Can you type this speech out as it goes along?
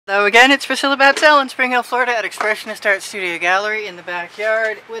Hello again, it's Priscilla Batzell in Spring Hill, Florida at Expressionist Art Studio Gallery in the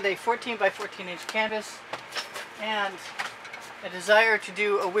backyard with a 14 by 14 inch canvas and a desire to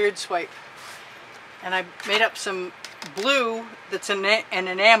do a weird swipe. And I made up some blue that's an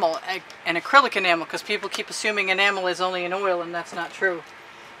enamel, an acrylic enamel, because people keep assuming enamel is only in oil and that's not true.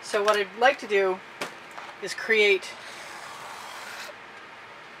 So what I'd like to do is create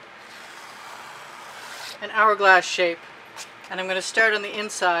an hourglass shape. And I'm going to start on the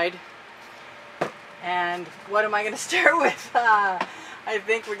inside. And what am I going to start with? I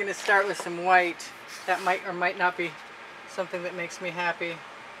think we're going to start with some white. That might or might not be something that makes me happy.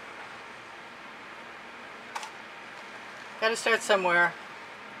 Got to start somewhere.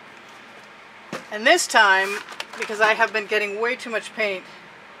 And this time, because I have been getting way too much paint,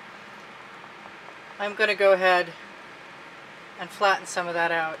 I'm going to go ahead and flatten some of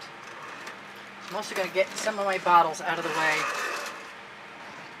that out. I'm also going to get some of my bottles out of the way.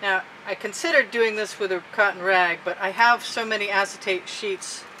 Now, I considered doing this with a cotton rag, but I have so many acetate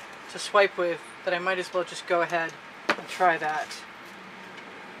sheets to swipe with that I might as well just go ahead and try that.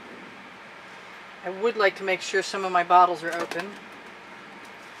 I would like to make sure some of my bottles are open.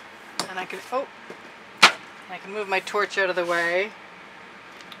 And I can move my torch out of the way.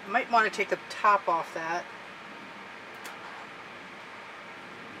 I might want to take the top off that.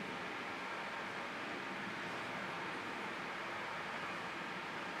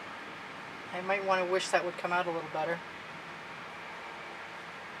 I might want to wish that would come out a little better.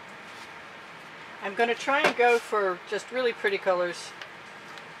 I'm going to try and go for just really pretty colors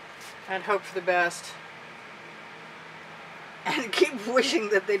and hope for the best. And keep wishing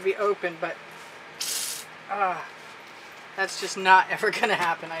that they'd be open, but that's just not ever going to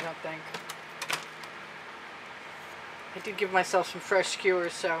happen, I don't think. I did give myself some fresh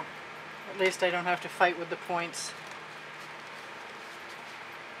skewers, so at least I don't have to fight with the points.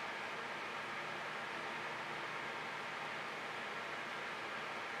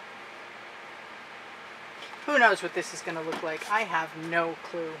 Who knows what this is going to look like? I have no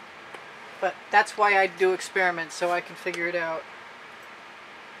clue. But that's why I do experiments, so I can figure it out.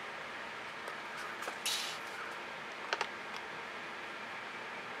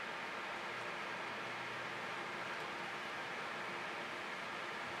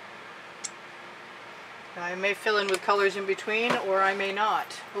 Now, I may fill in with colors in between, or I may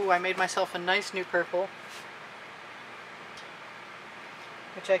not. Ooh, I made myself a nice new purple,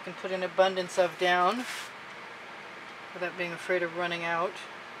 which I can put an abundance of down without being afraid of running out.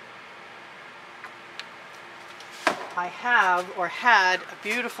 I have, or had, a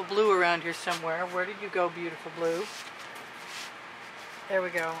beautiful blue around here somewhere. Where did you go, beautiful blue? There we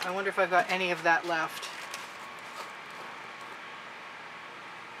go. I wonder if I've got any of that left.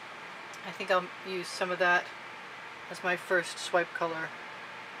 I think I'll use some of that as my first swipe color.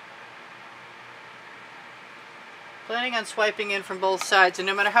 Planning on swiping in from both sides, and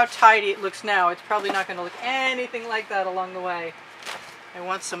no matter how tidy it looks now, it's probably not going to look anything like that along the way. I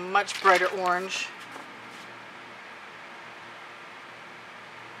want some much brighter orange.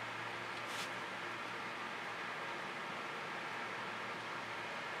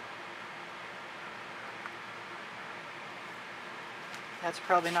 That's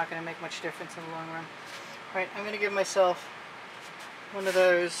probably not going to make much difference in the long run. Right, I'm going to give myself one of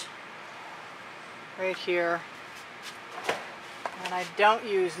those right here. And I don't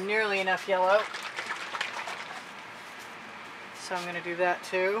use nearly enough yellow, so I'm going to do that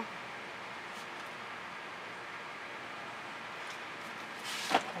too.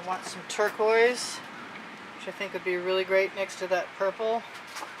 I want some turquoise, which I think would be really great next to that purple.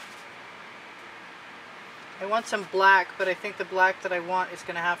 I want some black, but I think the black that I want is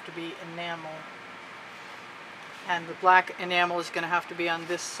going to have to be enamel. And the black enamel is going to have to be on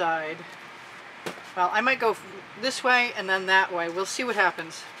this side. Well, I might go this way and then that way. We'll see what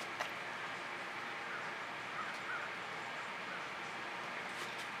happens.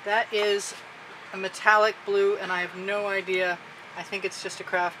 That is a metallic blue, and I have no idea. I think it's just a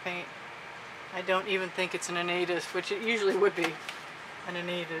craft paint. I don't even think it's an additives, which it usually would be an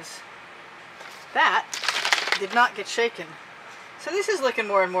additives. That did not get shaken. So this is looking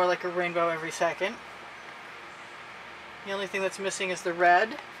more and more like a rainbow every second. The only thing that's missing is the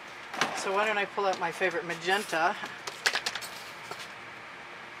red. So why don't I pull out my favorite magenta.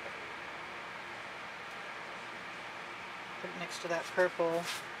 Put it next to that purple.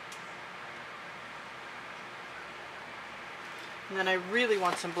 And then I really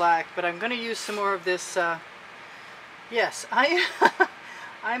want some black, but I'm going to use some more of this. Yes, I'm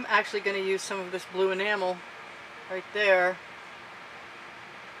actually going to use some of this blue enamel right there.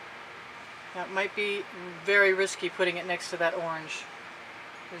 Now, it might be very risky putting it next to that orange.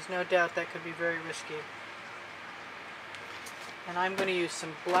 There's no doubt that could be very risky. And I'm going to use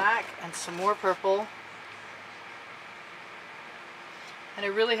some black and some more purple. And I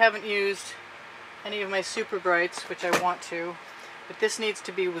really haven't used any of my super brights, which I want to, but this needs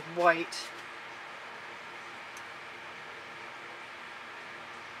to be with white.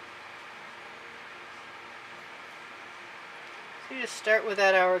 So you just start with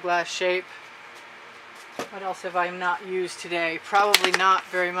that hourglass shape. What else have I not used today? Probably not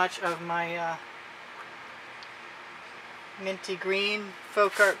very much of my minty green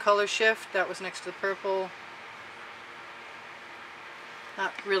folk art color shift. That was next to the purple.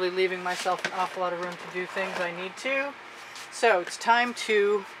 Not really leaving myself an awful lot of room to do things I need to. So it's time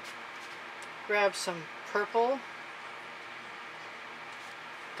to grab some purple,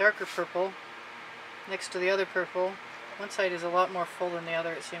 darker purple, next to the other purple. One side is a lot more full than the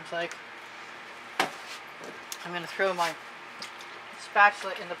other, it seems like. I'm going to throw my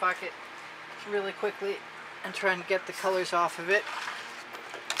spatula in the bucket really quickly and try and get the colors off of it.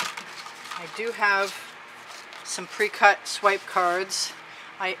 I do have some pre-cut swipe cards.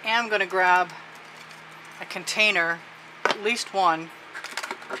 I am going to grab a container, at least one,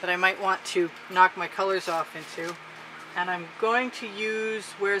 that I might want to knock my colors off into. And I'm going to use,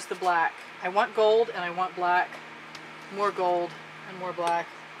 where's the black? I want gold and I want black. More gold and more black.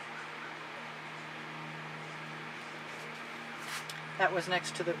 That was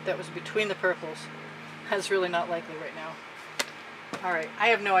next to the, that was between the purples. That's really not likely right now. Alright, I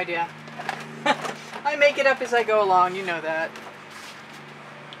have no idea. I make it up as I go along, you know that.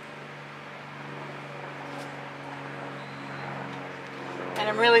 And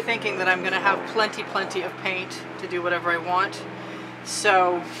I'm really thinking that I'm going to have plenty of paint to do whatever I want.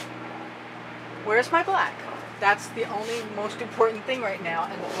 So, where's my black? That's the only most important thing right now.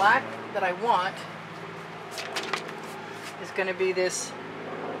 And the black that I want is going to be this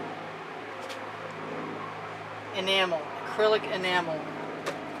enamel, acrylic enamel.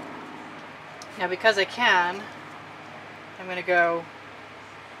 Now because I can, I'm going to go,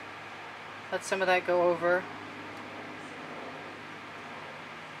 let some of that go over.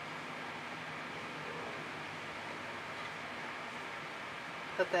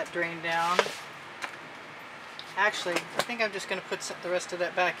 Let that drain down. Actually, I think I'm just going to put the rest of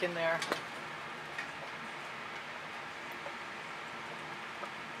that back in there.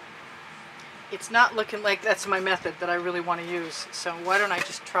 It's not looking like that's my method that I really want to use, so why don't I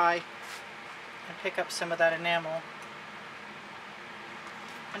just try and pick up some of that enamel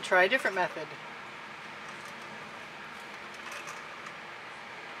and try a different method.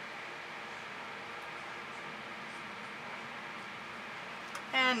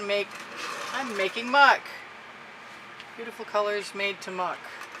 And I'm making muck. Beautiful colors made to muck.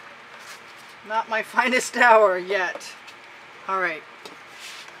 Not my finest hour yet. Alright.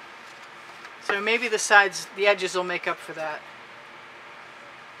 So maybe the sides, the edges will make up for that.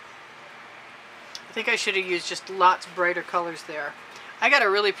 I think I should have used just lots brighter colors there. I got a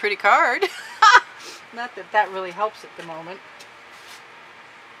really pretty card. Not that that really helps at the moment.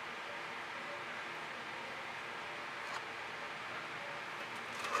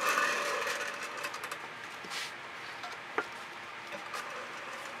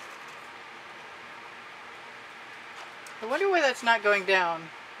 I wonder why that's not going down.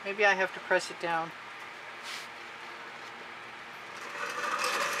 Maybe I have to press it down.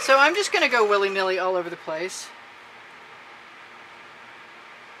 So I'm just going to go willy-nilly all over the place.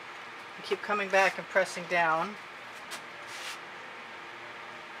 I keep coming back and pressing down.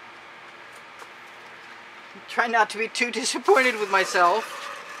 Try not to be too disappointed with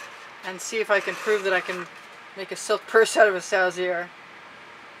myself. And see if I can prove that I can make a silk purse out of a Sauzier.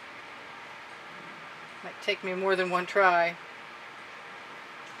 Might take me more than one try.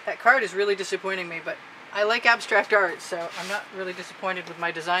 That card is really disappointing me, but I like abstract art, so I'm not really disappointed with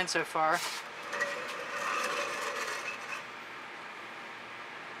my design so far.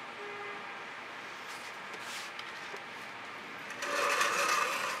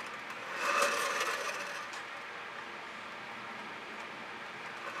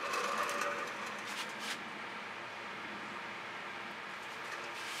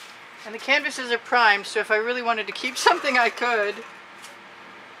 And the canvases are primed, so if I really wanted to keep something, I could.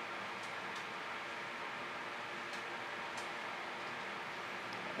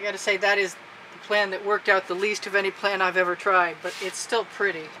 I gotta say, that is the plan that worked out the least of any plan I've ever tried, but it's still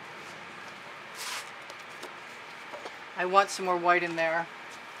pretty. I want some more white in there.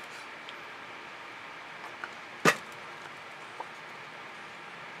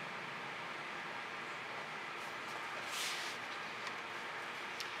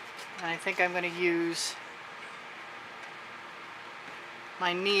 And I think I'm going to use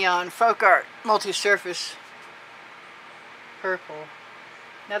my neon folk art multi-surface purple.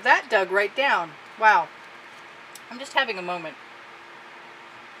 Now that dug right down. Wow. I'm just having a moment.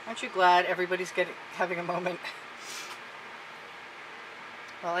 Aren't you glad everybody's having a moment?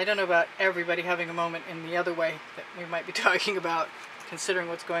 Well, I don't know about everybody having a moment in the other way that we might be talking about, considering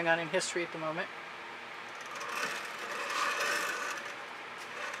what's going on in history at the moment.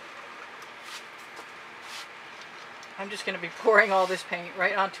 I'm just going to be pouring all this paint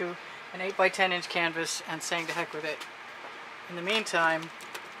right onto an 8 by 10 inch canvas and saying to heck with it. In the meantime,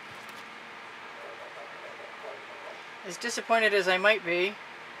 as disappointed as I might be,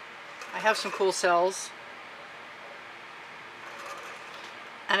 I have some cool cells.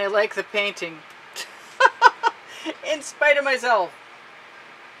 And I like the painting. In spite of myself.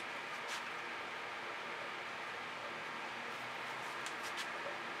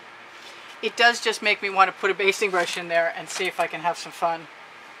 It does just make me want to put a basting brush in there and see if I can have some fun.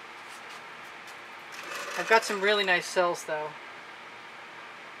 I've got some really nice cells though.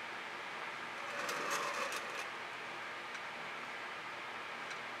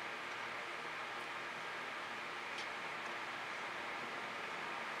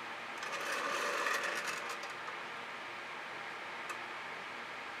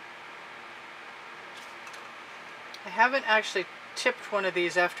 I haven't actually tipped one of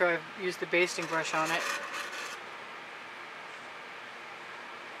these after I've used the basting brush on it.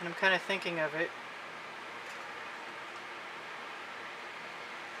 And I'm kind of thinking of it.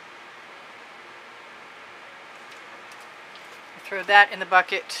 I throw that in the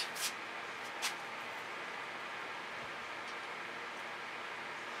bucket.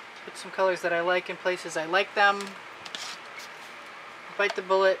 Put some colors that I like in places I like them. Bite the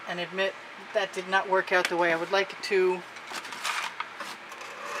bullet and admit that did not work out the way I would like it to.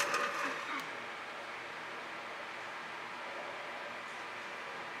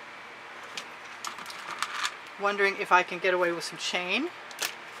 Wondering if I can get away with some chain.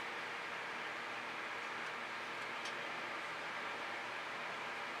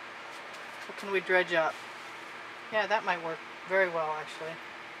 What can we dredge up? Yeah, that might work very well actually.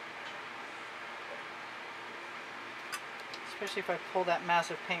 Especially if I pull that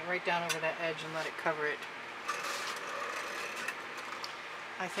massive paint right down over that edge and let it cover it.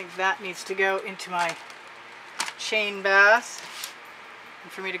 I think that needs to go into my chain bath.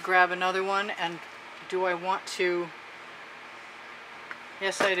 And for me to grab another one, and do I want to?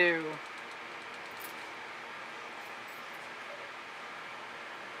 Yes, I do.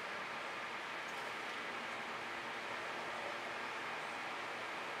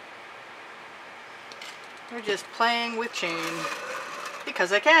 We're just playing with chain.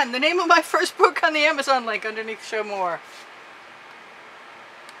 Because I can. The name of my first book on the Amazon link underneath Show More.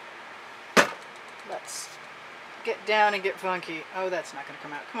 Let's get down and get funky. Oh, that's not going to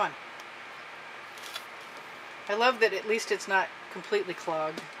come out. Come on. I love that at least it's not completely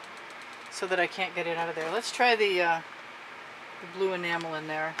clogged so that I can't get it out of there. Let's try the blue enamel in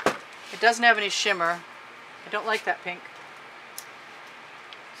there. It doesn't have any shimmer. I don't like that pink.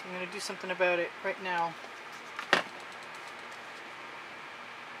 So I'm going to do something about it right now.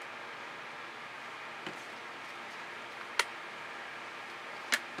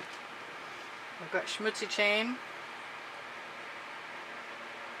 I've got schmutzy chain.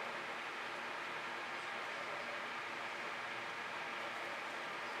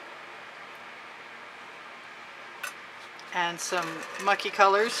 And some mucky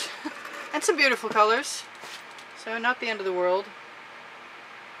colors. And some beautiful colors. So not the end of the world.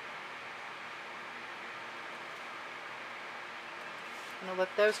 I'm going to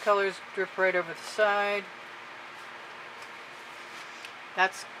let those colors drip right over the side.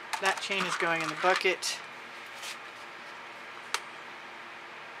 That chain is going in the bucket.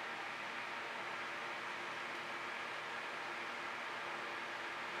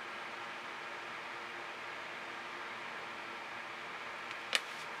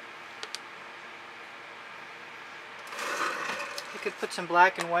 You could put some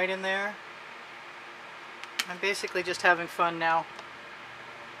black and white in there. I'm basically just having fun now.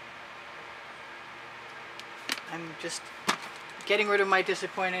 I'm just getting rid of my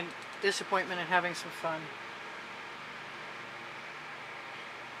disappointment and having some fun.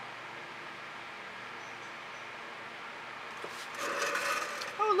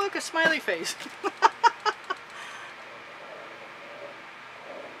 Oh, look, a smiley face. We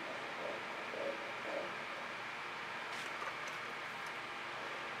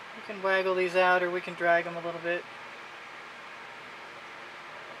can waggle these out, or we can drag them a little bit.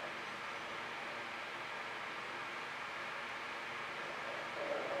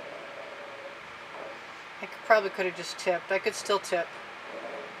 Probably could have just tipped. I could still tip.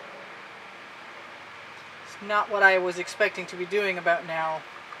 not what I was expecting to be doing about now.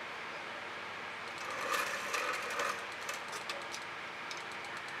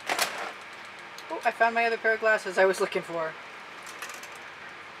 Oh, I found my other pair of glasses I was looking for.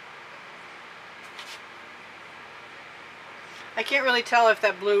 I can't really tell if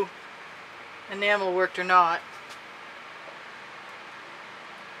that blue enamel worked or not.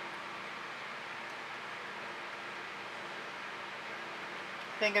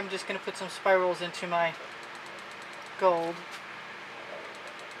 I think I'm just going to put some spirals into my gold.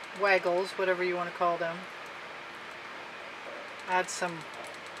 Waggles, whatever you want to call them. Add some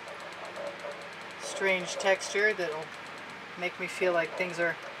strange texture that'll make me feel like things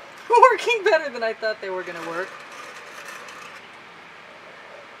are working better than I thought they were going to work.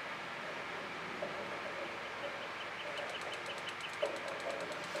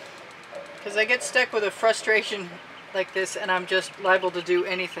 Because I get stuck with a frustration like this and I'm just liable to do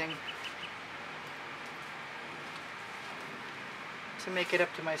anything to make it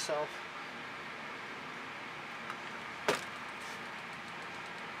up to myself.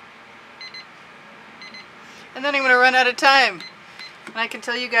 And then I'm going to run out of time. And I can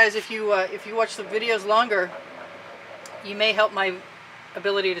tell you guys, if you watch the videos longer, you may help my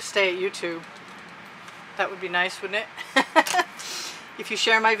ability to stay at YouTube. That would be nice, wouldn't it? If you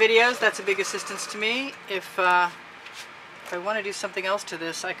share my videos, that's a big assistance to me. If I want to do something else to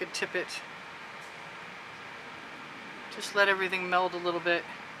this, I could tip it. Just let everything meld a little bit.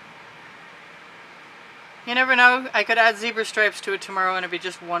 You never know, I could add zebra stripes to it tomorrow and it'd be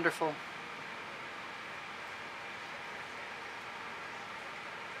just wonderful.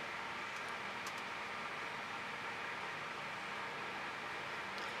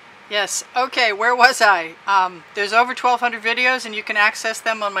 Yes, okay, where was I? There's over 1,200 videos and you can access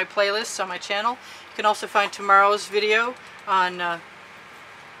them on my playlists on my channel. You can also find tomorrow's video on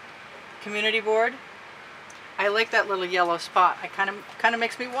community board. I like that little yellow spot. It kind of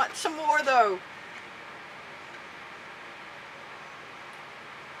makes me want some more though.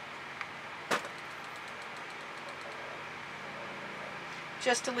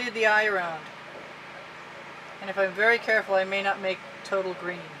 Just to lead the eye around. And if I'm very careful, I may not make total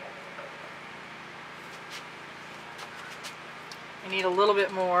green. I need a little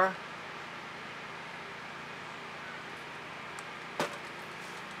bit more.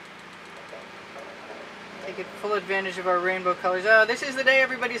 Take full advantage of our rainbow colors. Oh, this is the day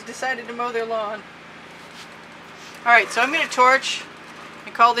everybody's decided to mow their lawn. Alright, so I'm going to torch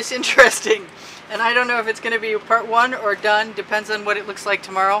and call this interesting. And I don't know if it's going to be part 1 or done. Depends on what it looks like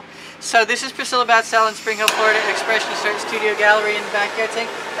tomorrow. So this is Priscilla Batzell in Spring Hill, Florida, at Expressionist Art Studio Gallery in the backyard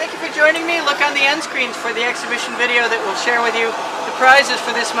saying, thank you for joining me. Look on the end screens for the exhibition video that will share with you the prizes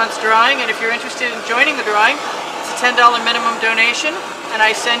for this month's drawing. And if you're interested in joining the drawing, it's a $10 minimum donation. And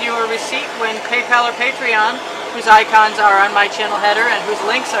I send you a receipt when PayPal or Patreon, whose icons are on my channel header and whose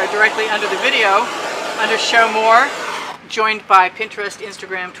links are directly under the video, under Show More, joined by Pinterest,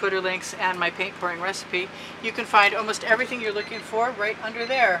 Instagram, Twitter links, and my paint pouring recipe. You can find almost everything you're looking for right under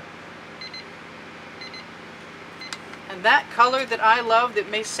there. And that color that I love that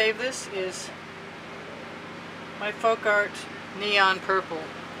may save this is my folk art neon purple.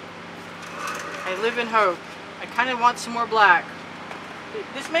 I live in hope. I kind of want some more black.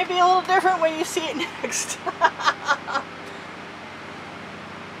 This may be a little different when you see it next.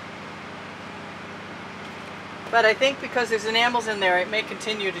 But I think because there's enamels in there, it may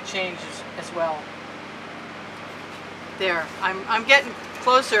continue to change as well. There, I'm getting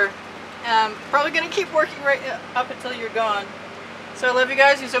closer. Probably going to keep working right up until you're gone. So I love you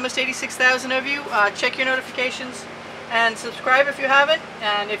guys. There's almost 86,000 of you. Check your notifications and subscribe if you haven't.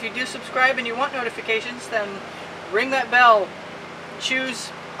 And if you do subscribe and you want notifications, then ring that bell. Choose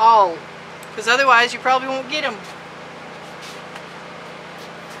all, because otherwise you probably won't get them.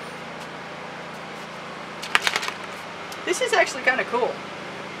 This is actually kind of cool.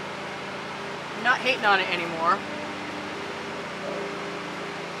 I'm not hating on it anymore.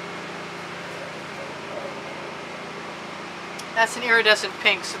 That's an iridescent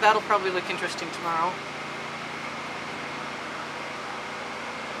pink, so that'll probably look interesting tomorrow.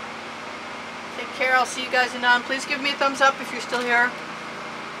 Take care. I'll see you guys anon. Please give me a thumbs up if you're still here.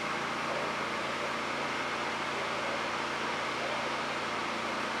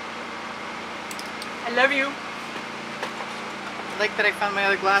 I love you. I like that I found my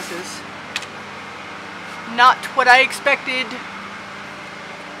other glasses. Not what I expected.